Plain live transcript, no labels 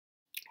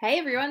Hey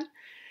everyone!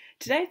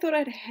 Today I thought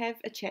I'd have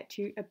a chat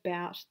to you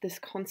about this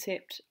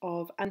concept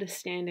of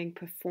understanding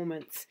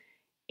performance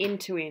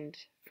end to end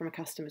from a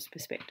customer's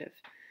perspective.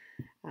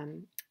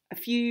 A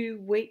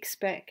few weeks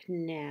back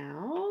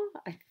now,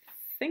 I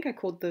think I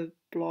called the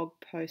blog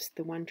post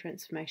 "The One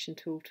Transformation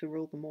Tool to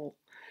Rule Them All."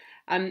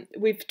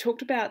 We've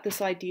talked about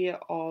this idea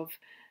of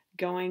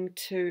going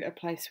to a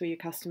place where your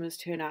customers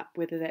turn up,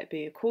 whether that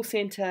be a call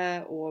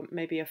center or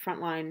maybe a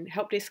frontline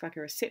help desk like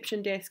a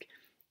reception desk,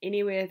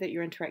 anywhere that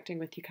you're interacting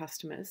with your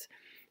customers,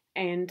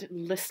 and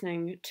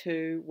listening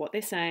to what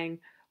they're saying,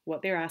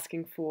 what they're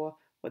asking for,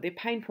 what their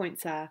pain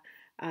points are,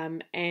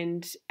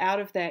 and out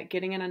of that,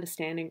 getting an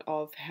understanding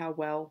of how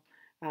well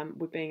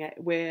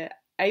we're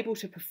able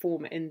to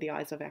perform in the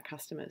eyes of our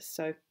customers.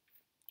 So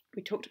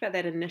we talked about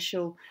that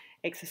initial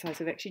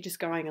exercise of actually just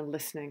going and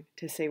listening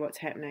to see what's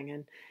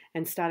happening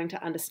and starting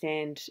to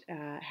understand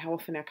how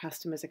often our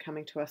customers are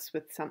coming to us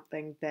with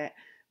something that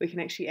we can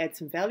actually add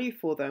some value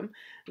for them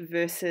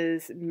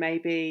versus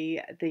maybe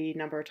the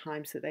number of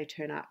times that they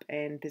turn up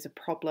and there's a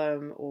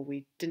problem or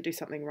we didn't do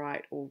something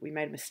right or we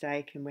made a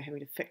mistake and we're having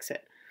to fix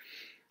it.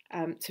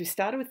 So we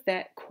started with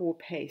that core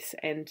piece,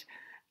 and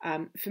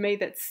for me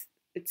it's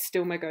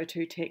still my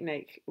go-to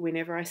technique.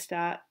 Whenever I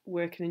start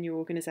working in a new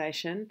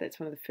organization, that's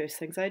one of the first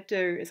things I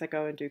do is I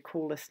go and do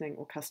call listening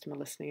or customer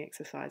listening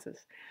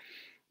exercises.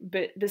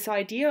 But this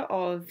idea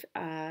of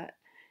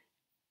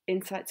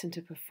insights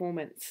into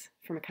performance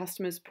from a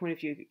customer's point of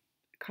view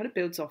kind of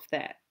builds off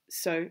that.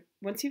 So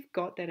once you've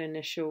got that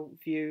initial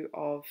view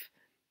of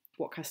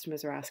what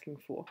customers are asking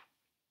for,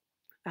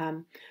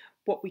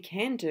 what we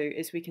can do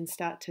is we can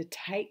start to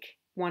take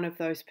one of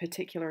those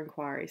particular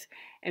inquiries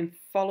and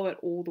follow it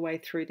all the way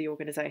through the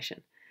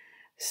organization.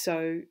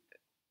 So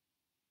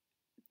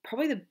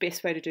probably the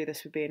best way to do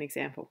this would be an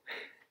example.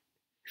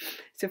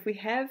 So if we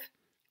have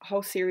a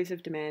whole series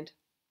of demand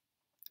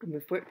and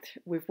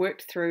we've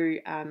worked through,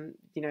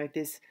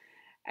 there's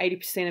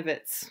 80% of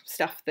it's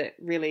stuff that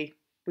really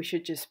we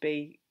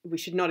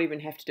should not even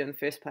have to do in the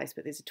first place,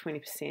 but there's a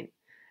 20%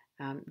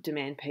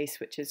 demand piece,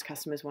 which is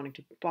customers wanting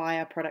to buy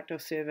our product or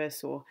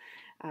service, or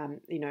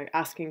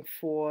asking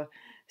for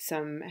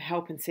some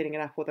help in setting it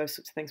up, or those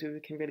sorts of things where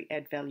we can really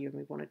add value, and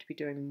we wanted to be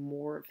doing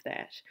more of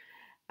that.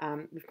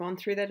 We've gone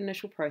through that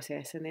initial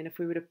process, and then if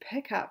we were to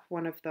pick up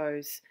one of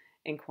those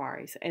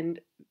inquiries, and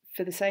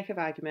for the sake of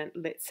argument,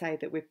 let's say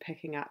that we're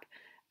picking up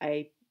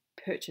a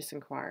purchase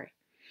inquiry,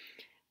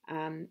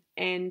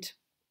 and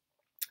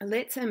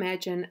let's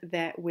imagine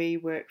that we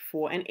work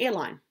for an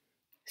airline.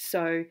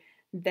 So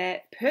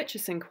that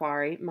purchase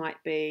inquiry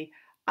might be,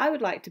 I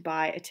would like to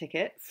buy a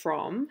ticket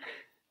from,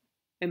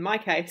 in my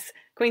case,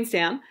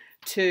 Queenstown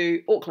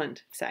to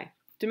Auckland, say,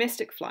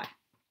 domestic flight.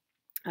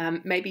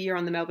 Maybe you're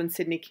on the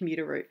Melbourne-Sydney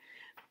commuter route.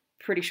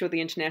 Pretty sure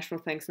the international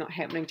thing's not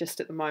happening just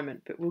at the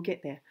moment, but we'll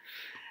get there.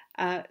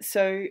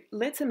 So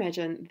let's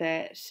imagine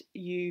that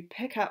you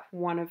pick up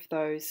one of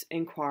those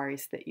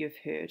inquiries that you've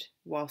heard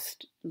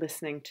whilst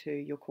listening to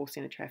your call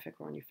centre traffic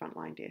or on your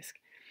frontline desk.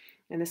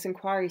 And this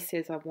inquiry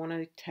says, I want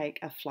to take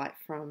a flight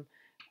from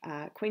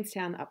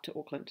Queenstown up to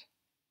Auckland.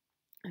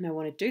 And I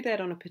want to do that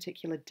on a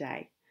particular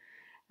day.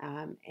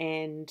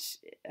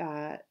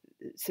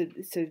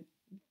 So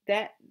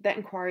that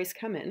inquiry's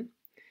come in.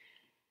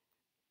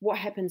 What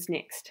happens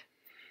next?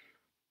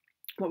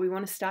 What we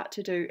want to start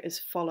to do is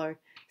follow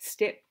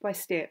step by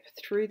step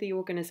through the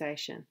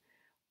organisation,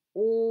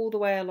 all the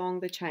way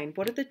along the chain.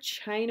 What are the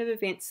chain of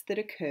events that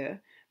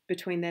occur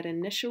between that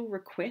initial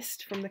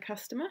request from the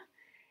customer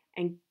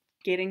and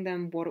getting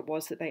them what it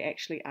was that they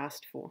actually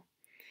asked for?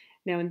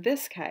 Now, in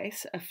this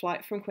case, a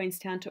flight from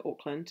Queenstown to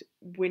Auckland,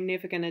 we're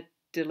never going to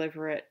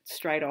deliver it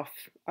straight off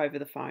over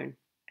the phone.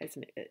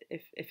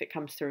 If it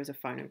comes through as a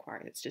phone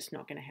inquiry, it's just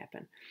not going to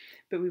happen.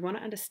 But we want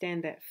to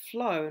understand that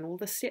flow and all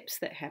the steps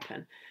that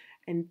happen,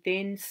 and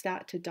then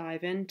start to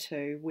dive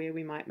into where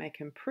we might make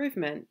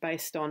improvement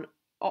based on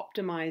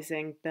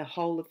optimizing the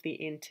whole of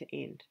the end to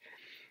end.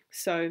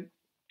 So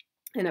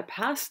in a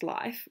past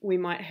life, we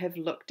might have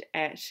looked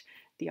at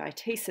the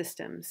IT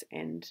systems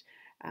and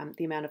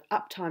the amount of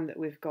uptime that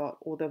we've got,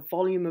 or the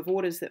volume of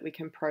orders that we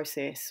can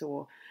process,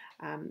 or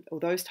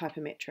those type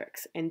of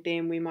metrics. And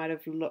then we might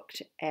have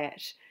looked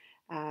at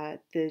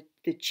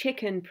the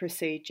check-in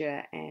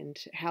procedure and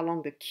how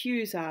long the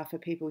queues are for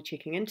people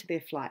checking into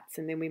their flights.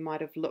 And then we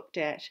might have looked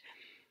at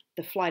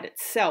the flight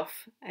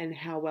itself and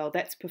how well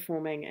that's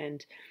performing,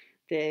 and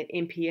the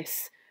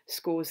NPS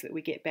scores that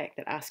we get back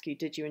that ask you,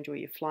 did you enjoy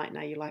your flight, and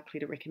are you likely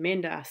to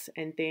recommend us?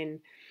 And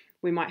then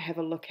we might have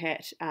a look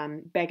at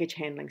baggage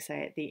handling,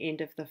 say, at the end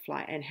of the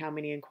flight, and how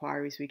many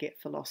inquiries we get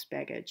for lost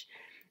baggage.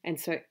 And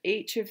so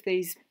each of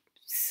these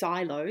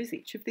silos,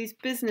 each of these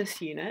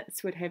business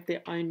units would have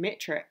their own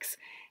metrics,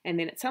 and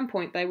then at some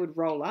point they would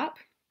roll up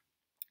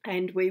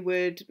and we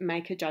would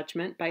make a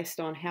judgment based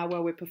on how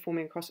well we're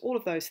performing across all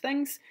of those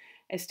things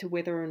as to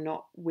whether or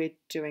not we're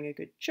doing a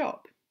good job.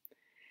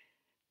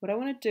 What I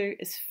want to do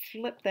is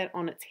flip that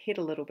on its head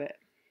a little bit.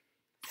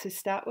 So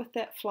start with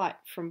that flight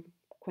from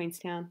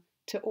Queenstown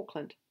to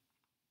Auckland.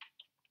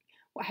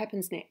 What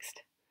happens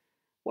next?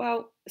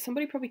 Well,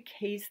 somebody probably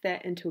keys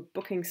that into a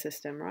booking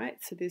system, right?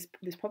 So there's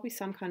probably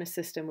some kind of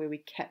system where we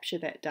capture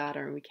that data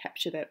and we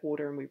capture that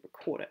order and we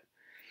record it.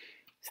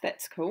 So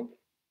that's cool.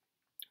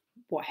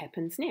 What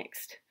happens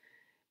next?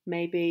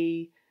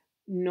 Maybe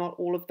not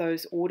all of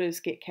those orders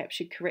get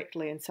captured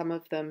correctly and some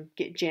of them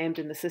get jammed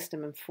in the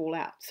system and fall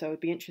out. So it'd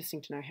be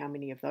interesting to know how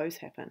many of those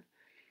happen.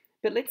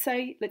 But let's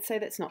say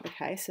that's not the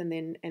case, and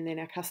then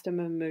our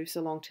customer moves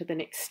along to the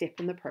next step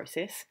in the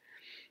process.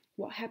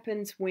 What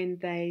happens when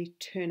they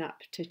turn up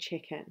to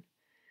check in?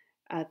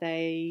 Are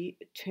they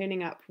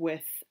turning up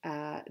with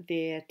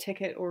their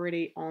ticket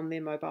already on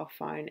their mobile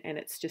phone and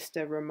it's just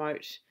a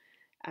remote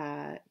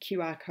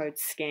QR code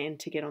scan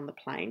to get on the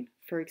plane,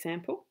 for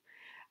example?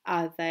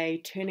 Are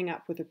they turning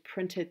up with a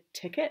printed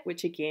ticket,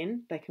 which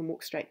again, they can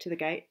walk straight to the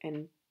gate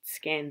and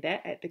scan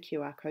that at the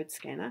QR code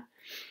scanner?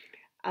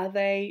 Are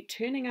they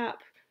turning up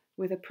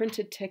with a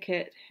printed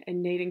ticket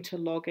and needing to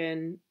log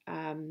in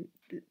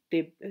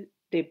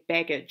their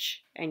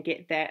baggage and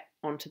get that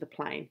onto the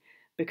plane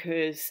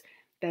because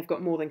they've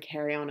got more than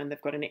carry-on and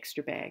they've got an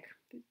extra bag?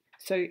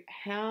 So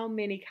how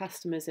many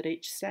customers at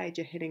each stage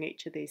are hitting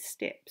each of these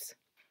steps?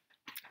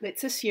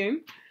 Let's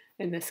assume,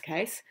 in this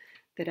case,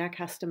 that our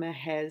customer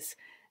has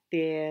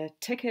their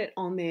ticket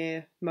on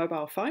their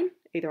mobile phone,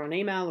 either on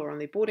email or on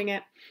their boarding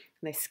app,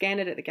 and they scan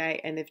it at the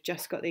gate and they've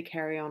just got their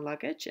carry-on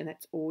luggage and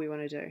that's all we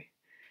want to do.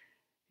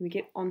 We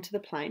get onto the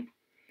plane,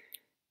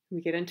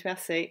 we get into our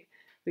seat,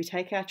 we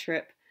take our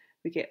trip,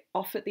 we get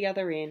off at the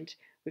other end,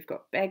 we've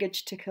got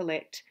baggage to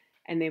collect,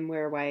 and then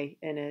we're away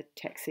in a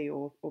taxi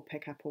or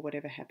pickup or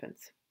whatever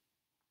happens.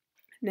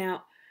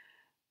 Now,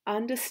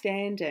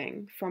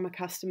 understanding from a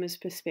customer's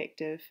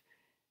perspective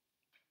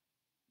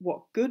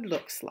what good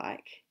looks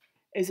like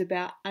is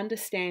about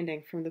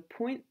understanding from the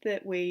point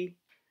that we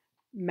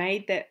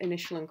made that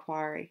initial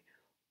inquiry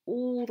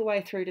all the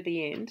way through to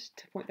the end,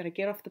 to the point that I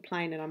get off the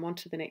plane and I'm on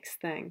to the next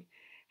thing.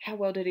 How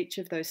well did each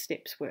of those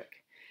steps work?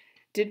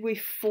 Did we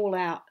fall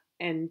out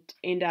and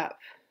end up,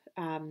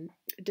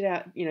 did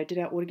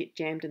our order get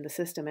jammed in the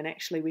system and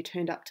actually we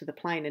turned up to the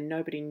plane and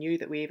nobody knew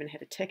that we even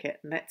had a ticket,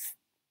 and that's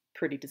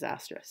pretty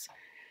disastrous?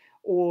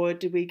 Or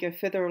did we go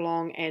further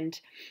along and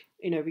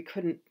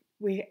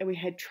we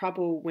had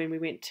trouble when we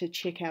went to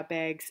check our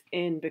bags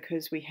in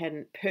because we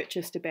hadn't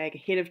purchased a bag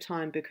ahead of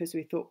time because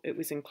we thought it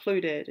was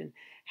included, and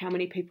how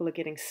many people are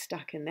getting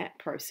stuck in that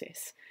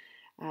process?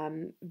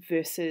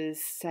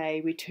 Versus,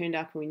 say, we turned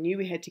up and we knew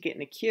we had to get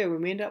in a queue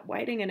and we ended up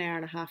waiting an hour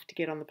and a half to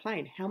get on the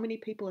plane. How many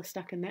people are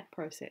stuck in that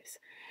process?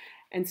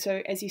 And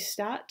so as you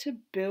start to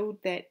build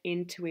that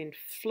end-to-end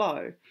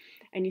flow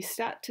and you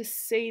start to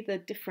see the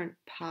different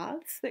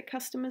paths that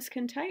customers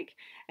can take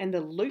and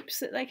the loops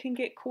that they can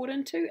get caught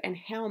into and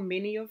how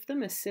many of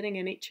them are sitting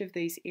in each of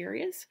these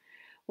areas,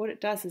 what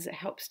it does is it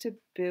helps to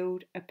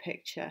build a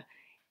picture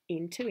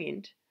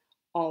end-to-end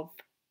of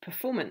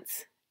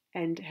performance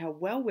and how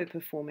well we're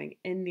performing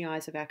in the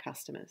eyes of our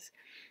customers.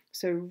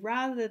 So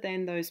rather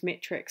than those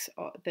metrics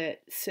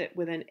that sit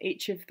within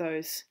each of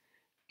those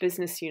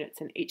business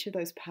units and each of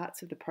those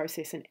parts of the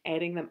process and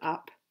adding them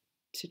up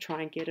to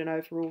try and get an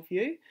overall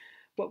view,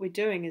 what we're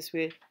doing is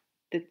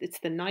it's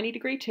the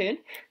 90-degree turn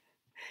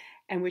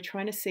and we're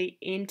trying to see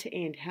end to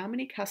end how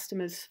many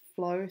customers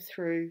flow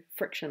through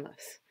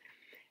frictionless,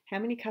 how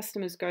many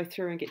customers go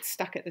through and get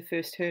stuck at the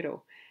first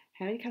hurdle,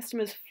 how many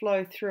customers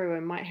flow through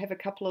and might have a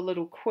couple of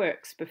little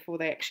quirks before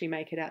they actually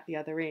make it out the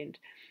other end.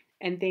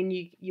 And then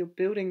you're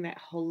building that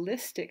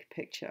holistic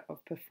picture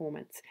of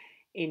performance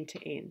end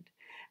to end.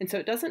 And so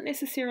it doesn't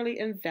necessarily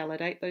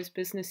invalidate those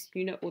business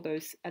unit or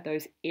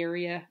those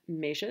area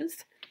measures,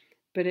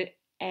 but it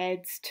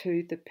adds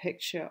to the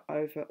picture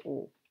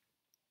overall.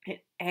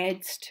 It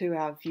adds to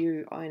our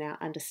view and our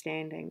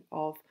understanding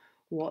of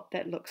what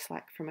that looks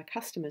like from a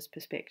customer's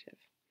perspective.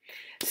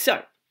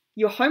 So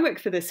your homework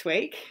for this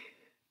week,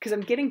 because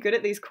I'm getting good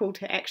at these call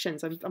to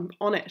actions, I'm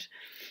on it.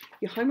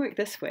 Your homework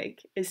this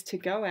week is to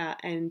go out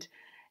and,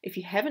 if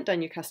you haven't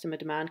done your customer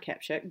demand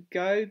capture,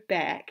 go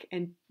back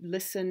and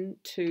listen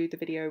to the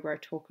video where I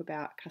talk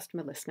about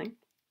customer listening.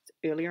 It's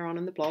earlier on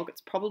in the blog.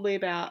 It's probably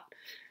about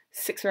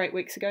 6 or 8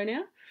 weeks ago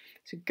now.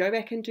 So go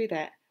back and do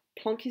that.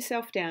 Plonk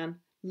yourself down.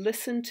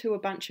 Listen to a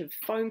bunch of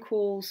phone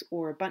calls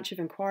or a bunch of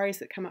inquiries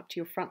that come up to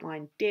your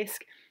frontline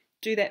desk.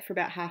 Do that for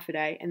about half a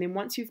day. And then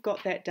once you've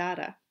got that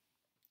data,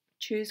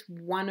 choose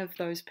one of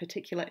those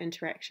particular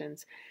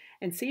interactions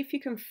and see if you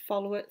can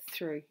follow it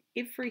through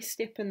every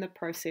step in the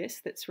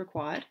process that's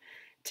required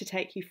to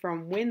take you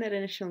from when that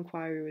initial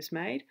inquiry was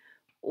made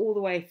all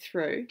the way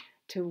through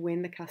to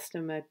when the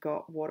customer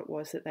got what it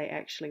was that they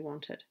actually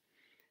wanted.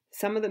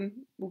 Some of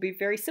them will be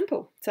very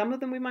simple. Some of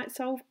them we might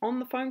solve on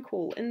the phone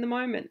call in the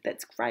moment.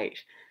 That's great.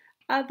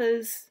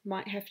 Others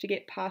might have to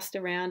get passed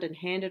around and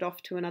handed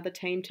off to another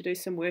team to do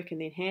some work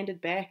and then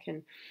handed back.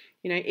 And,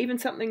 even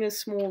something as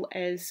small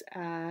as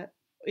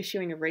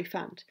issuing a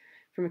refund.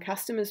 From a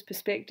customer's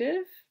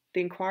perspective,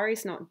 the inquiry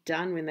is not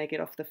done when they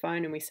get off the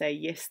phone and we say,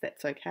 yes,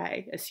 that's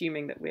okay,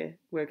 assuming that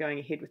we're going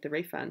ahead with the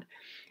refund.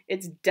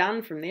 It's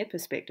done from their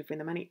perspective when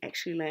the money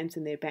actually lands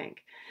in their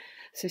bank.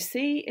 So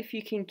see if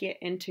you can get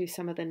into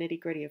some of the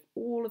nitty-gritty of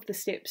all of the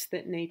steps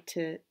that need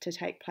to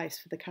take place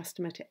for the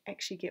customer to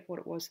actually get what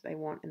it was they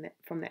want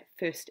from that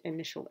first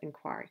initial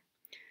inquiry.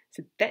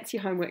 So that's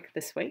your homework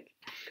this week.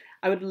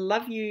 I would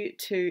love you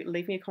to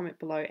leave me a comment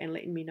below and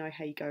let me know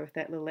how you go with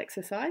that little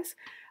exercise.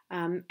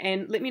 And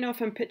let me know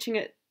if I'm pitching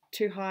it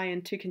too high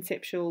and too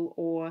conceptual,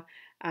 or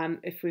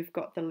if we've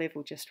got the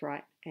level just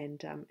right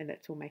and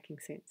that's all making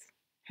sense.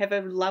 Have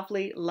a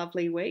lovely,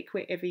 lovely week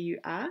wherever you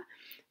are.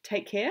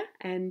 Take care,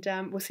 and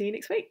we'll see you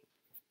next week.